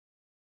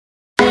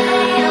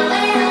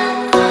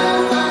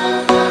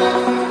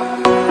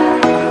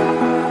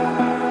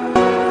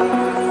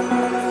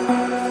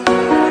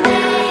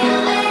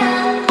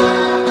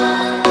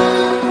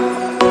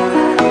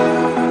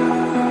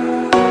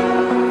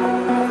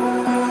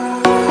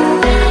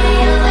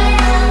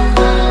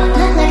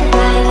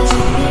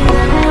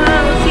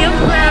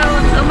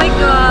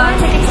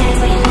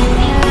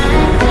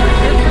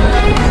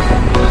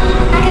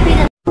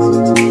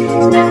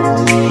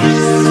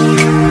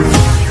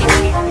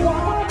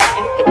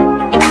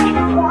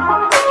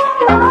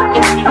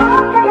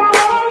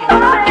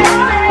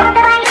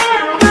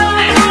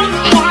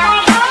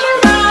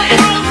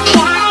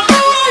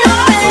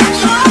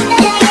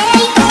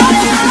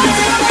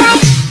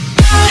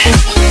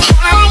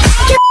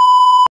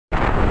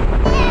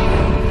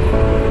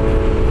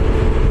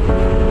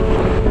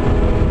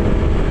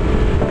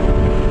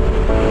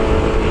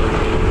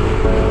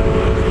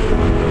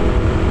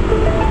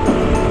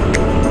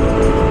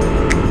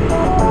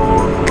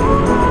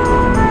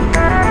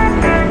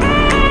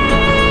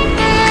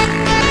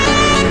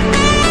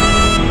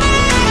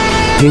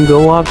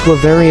Gingoog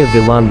Claveria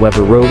Vilan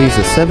Weber Roadies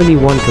a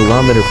 71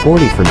 km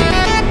 40 for me.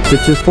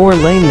 To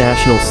 4-lane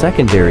national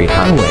secondary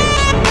highway,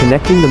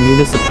 connecting the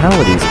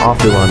municipalities off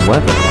Vilan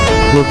Weber,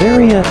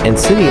 Claveria and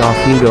city off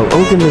Gingoog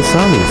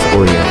Misamis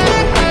Oriental.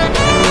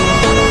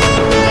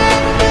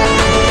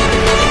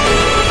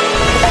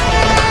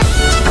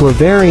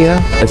 Claveria,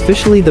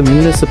 officially the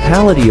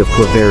municipality of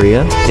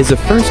Claveria, is a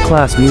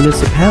first-class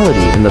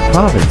municipality in the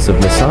province of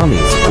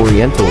Misamis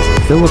Oriental,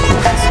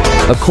 Philippines.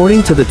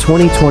 According to the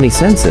 2020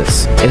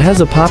 census, it has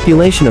a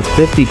population of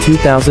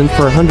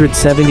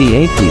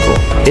 52,478 people.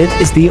 It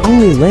is the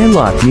only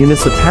landlocked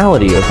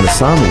municipality of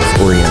Misamis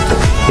Oriental.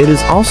 It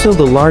is also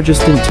the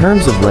largest in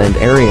terms of land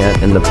area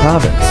in the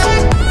province.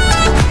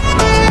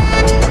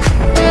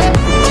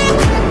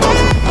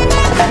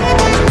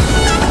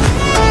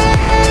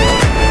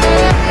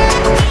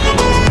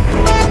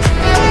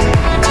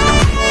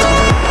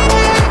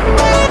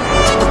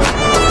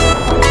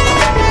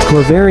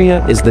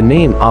 Claveria is the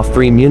name of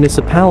 3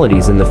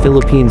 municipalities in the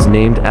Philippines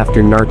named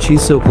after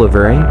Narciso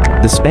Claveria,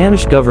 the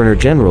Spanish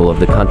governor-general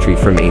of the country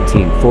from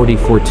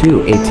 1844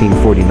 to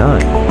 1849.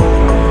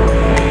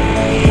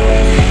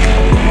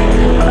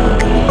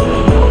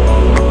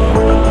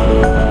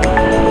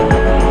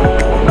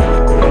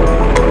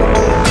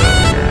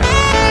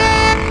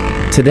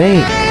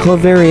 Today,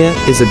 Claveria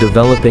is a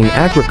developing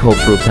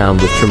agricultural town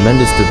with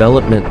tremendous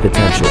development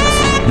potentials.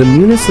 The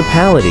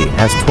municipality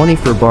has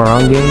 24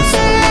 barangays,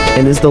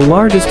 and is the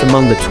largest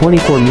among the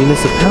 24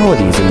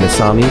 municipalities in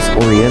Misamis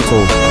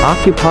Oriental,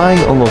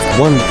 occupying almost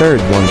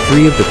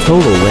 1/3 of the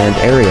total land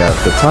area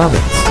of the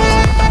province.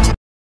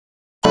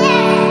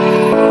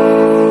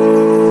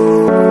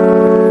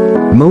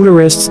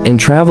 Motorists and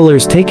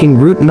travelers taking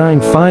Route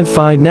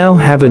 955 now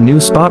have a new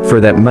spot for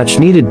that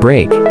much-needed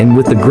break, and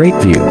with the great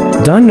view.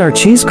 Don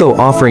Narciso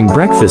offering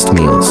breakfast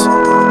meals.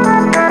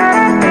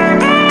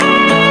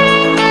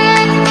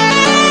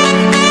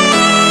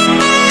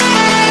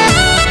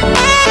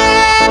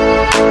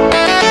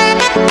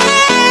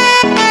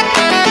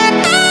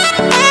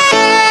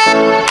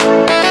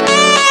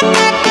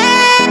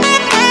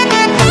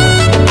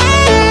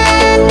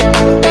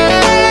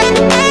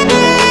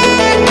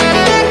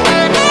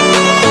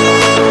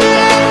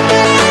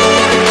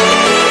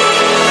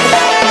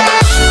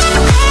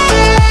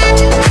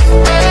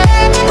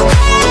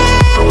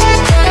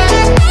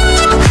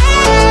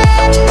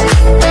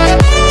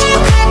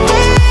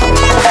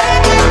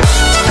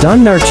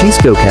 Don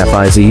Narciso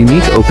Cafe is a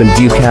unique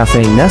open-view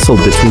cafe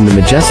nestled between the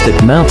majestic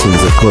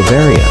mountains of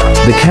Claveria.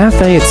 The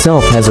cafe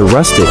itself has a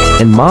rustic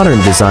and modern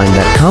design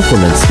that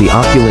complements the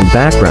opulent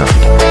background.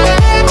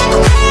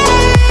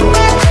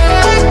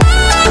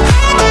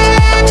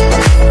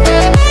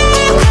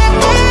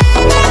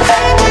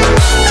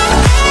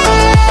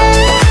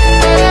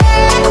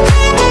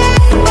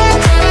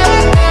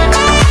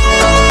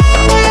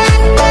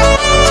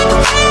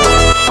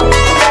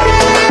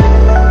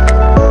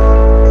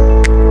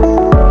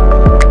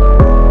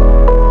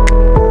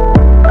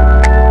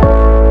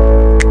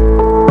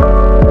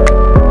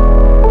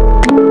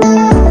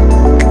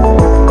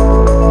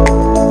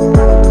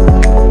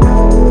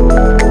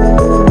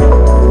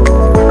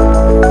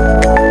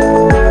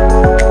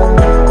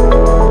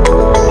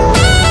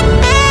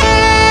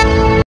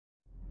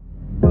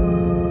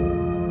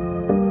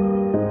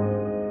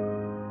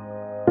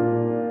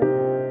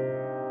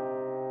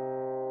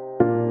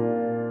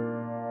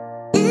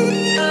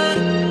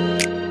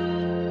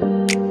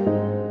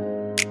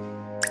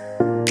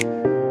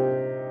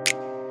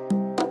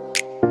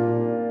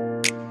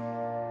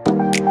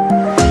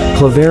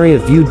 Claveria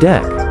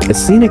Viewdeck, a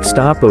scenic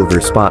stopover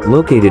spot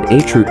located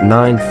at Route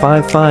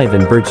 955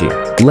 in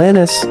Bukid,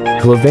 Lannis,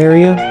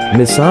 Claveria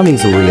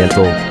Misamis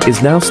Oriental,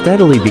 is now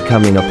steadily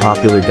becoming a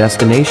popular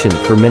destination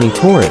for many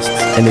tourists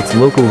and its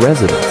local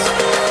residents.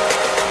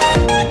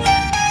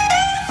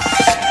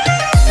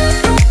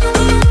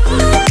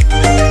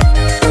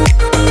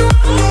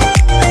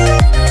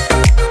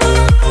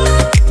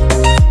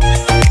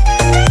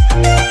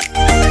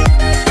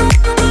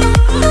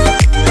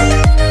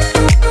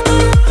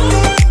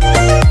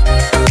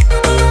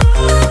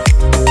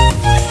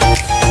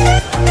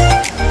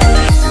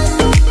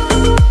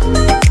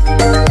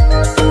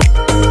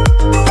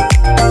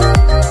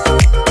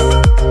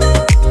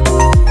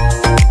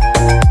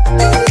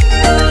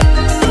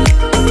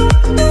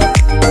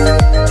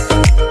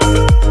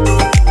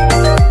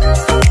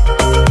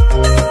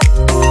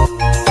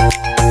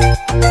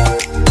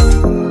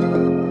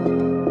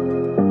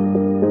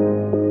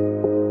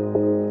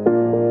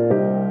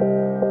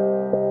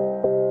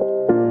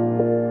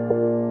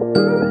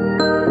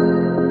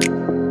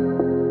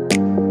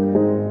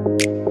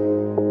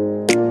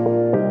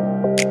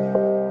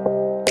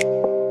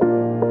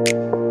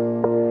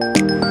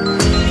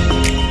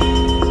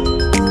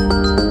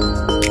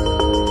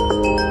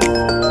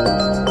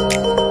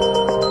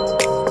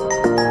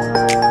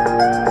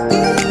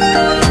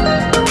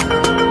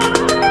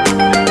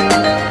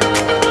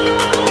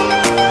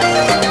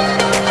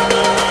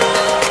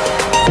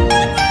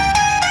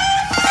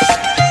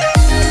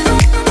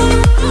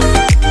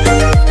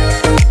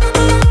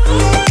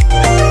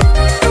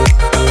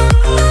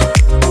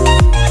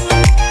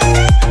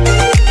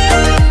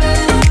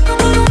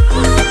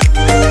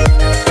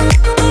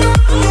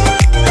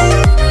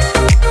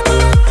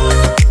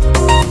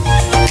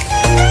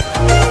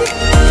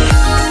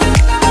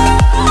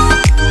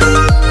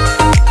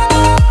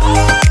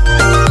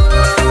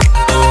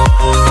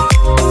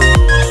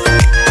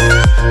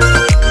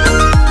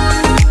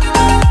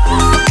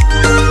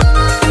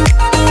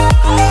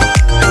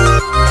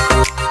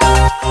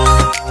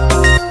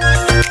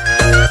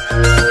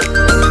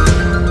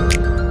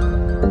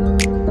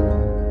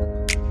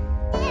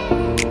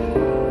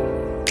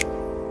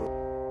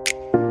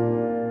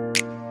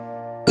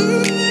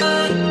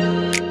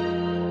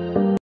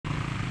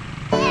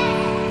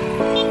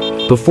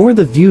 Before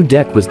the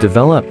Viewdeck was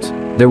developed,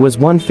 there was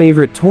one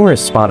favorite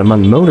tourist spot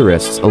among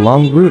motorists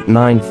along Route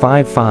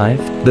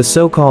 955, the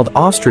so-called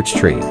Ostrich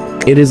tree.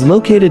 It is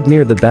located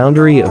near the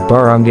boundary of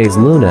barangays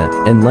Luna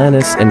and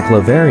Lannis and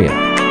Claveria.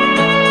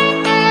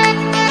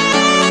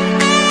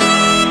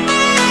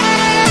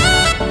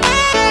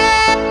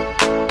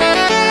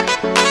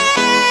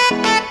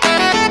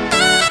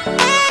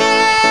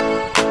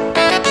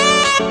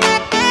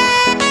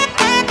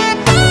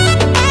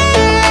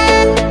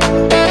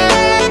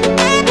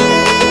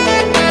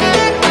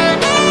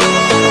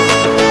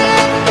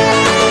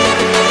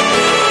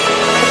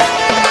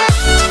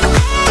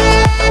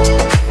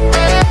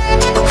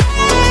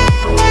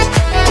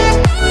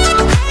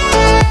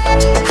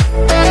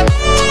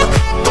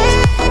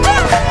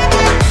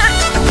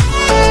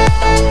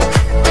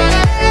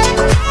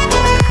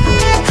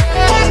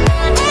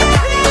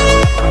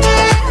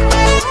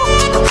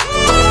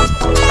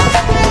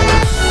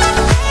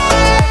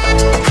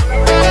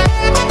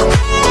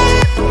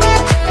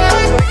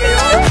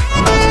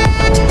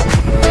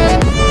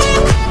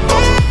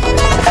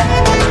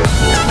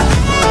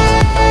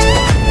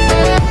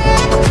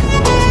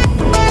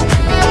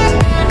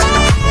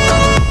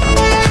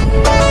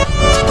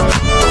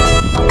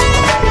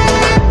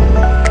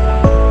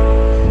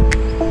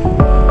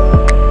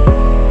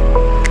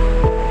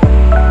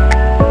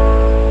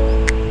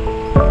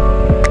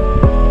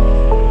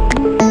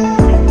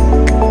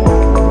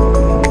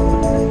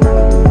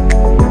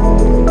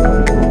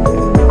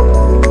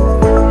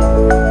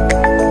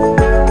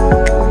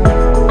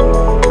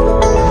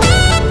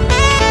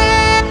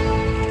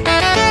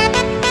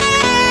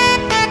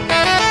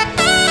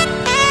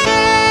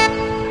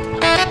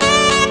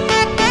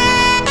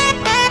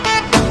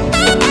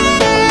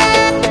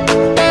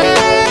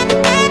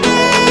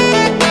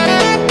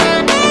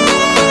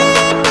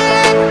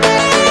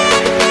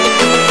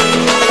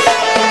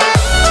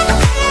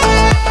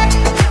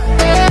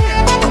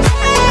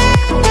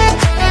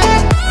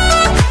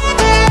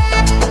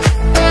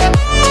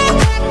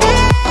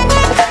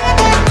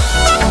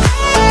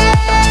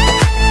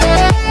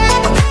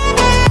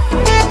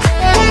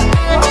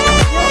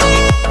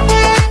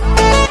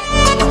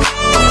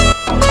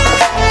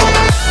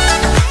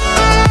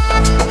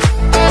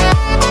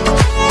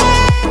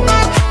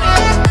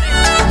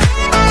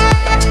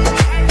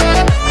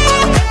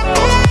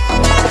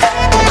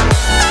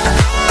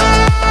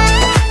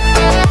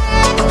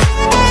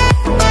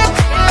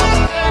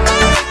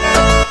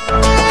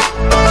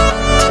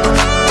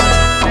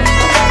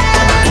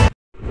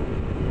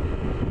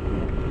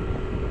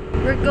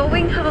 We're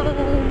going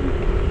home.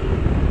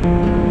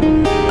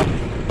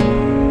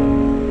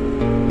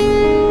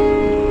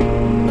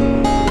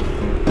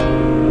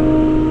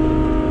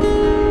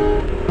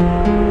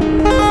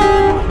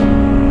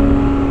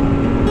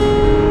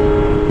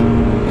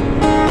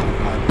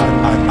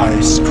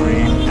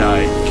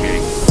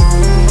 IceCreamDietCake.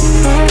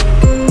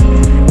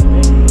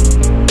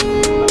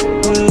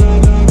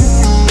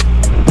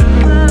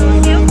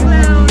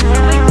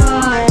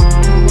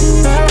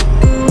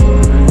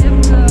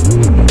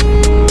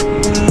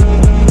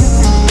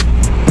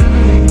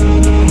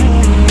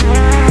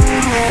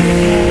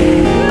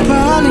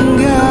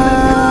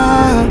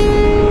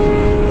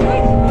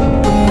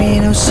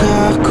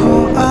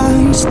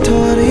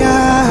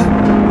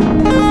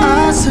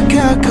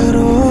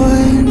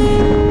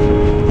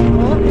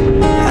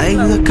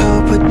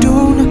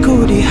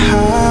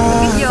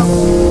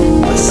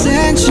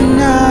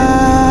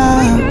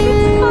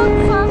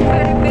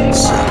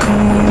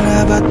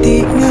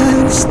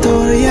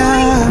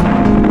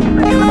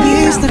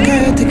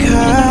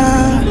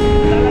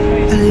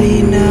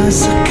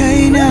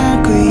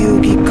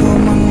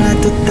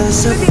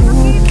 Sa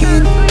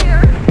bukid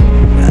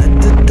at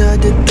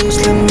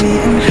dadatos lami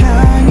ang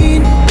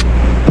hangin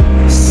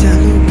sa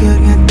lugar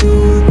nga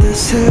duda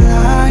sa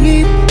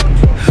langit.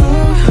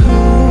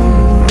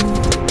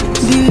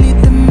 Dili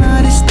ta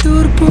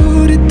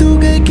maristurbo dito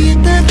kay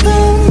kita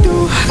tong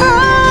duha.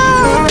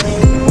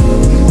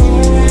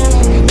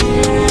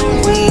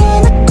 Wala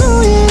na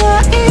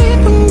kuyain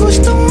kung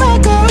gustong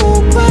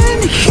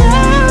makaupan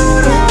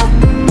ikaw na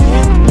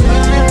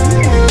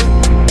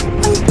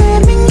ang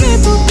pwedeng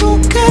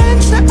itutukan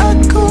sa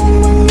akong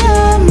mga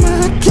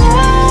mata.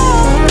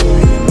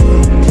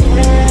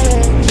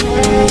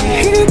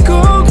 Hindi ko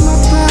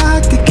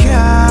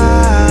mapagtika.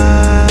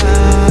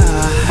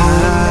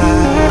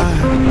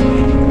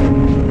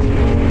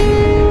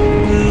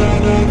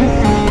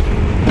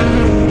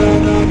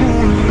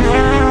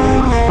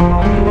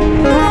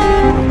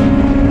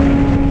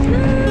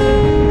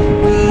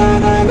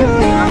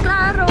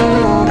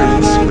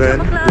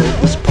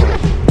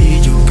 Di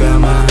juga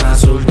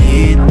mahasol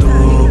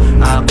dito.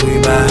 Ako'y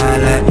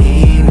bahala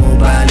imo.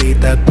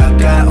 Balitag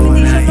pagkaon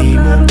na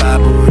imong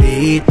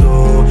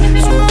paborito.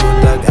 Sugod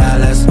tag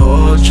alas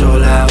 8,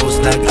 laos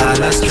tag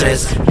alas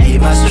 3. Di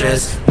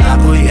ma-stress,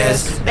 ako'y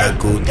S.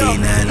 Nagkuti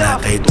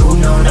na kay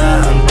tunaw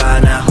na ang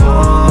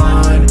panahon.